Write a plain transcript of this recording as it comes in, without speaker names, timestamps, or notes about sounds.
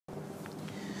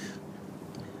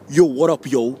Yo, what up,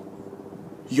 yo?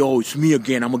 Yo, it's me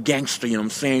again. I'm a gangster, you know what I'm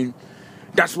saying?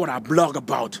 That's what I blog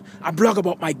about. I blog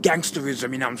about my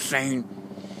gangsterism, you know what I'm saying?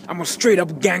 I'm a straight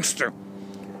up gangster.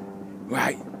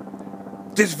 Right?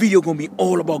 This video gonna be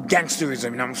all about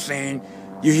gangsterism, you know what I'm saying?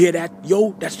 You hear that?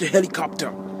 Yo, that's the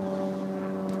helicopter.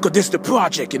 Cause this is the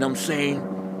project, you know what I'm saying?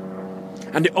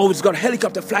 And they always got a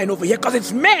helicopter flying over here cause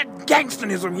it's mad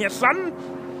gangsterism here, son.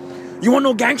 You wanna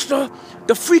know gangster?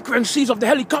 The frequencies of the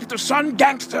helicopter, son.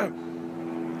 Gangster.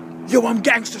 Yo, I'm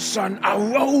gangster, son. I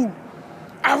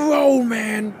roll,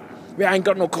 man. Well, I ain't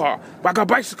got no car, but I got a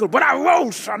bicycle, but I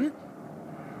roll, son.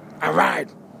 I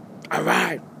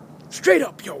ride. Straight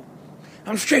up, yo.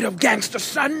 I'm straight up gangster,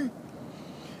 son.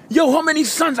 Yo, how many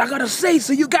sons I gotta say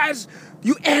so you guys,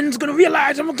 you ends gonna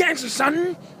realize I'm a gangster,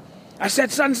 son? I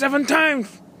said son 7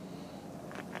 times.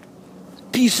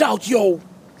 Peace out, yo.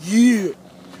 Yeah.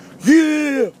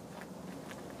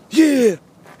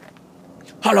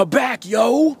 Holla back,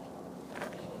 yo.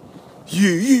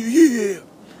 Yeah.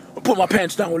 I'll put my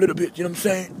pants down a little bit, you know what I'm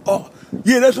saying?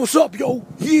 Yeah, that's what's up, yo.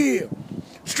 Yeah.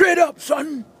 Straight up,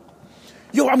 son.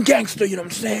 Yo, I'm gangster, you know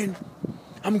what I'm saying?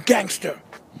 I'm gangster.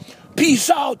 Peace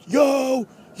out, yo.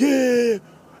 Yeah.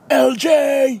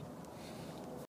 LJ.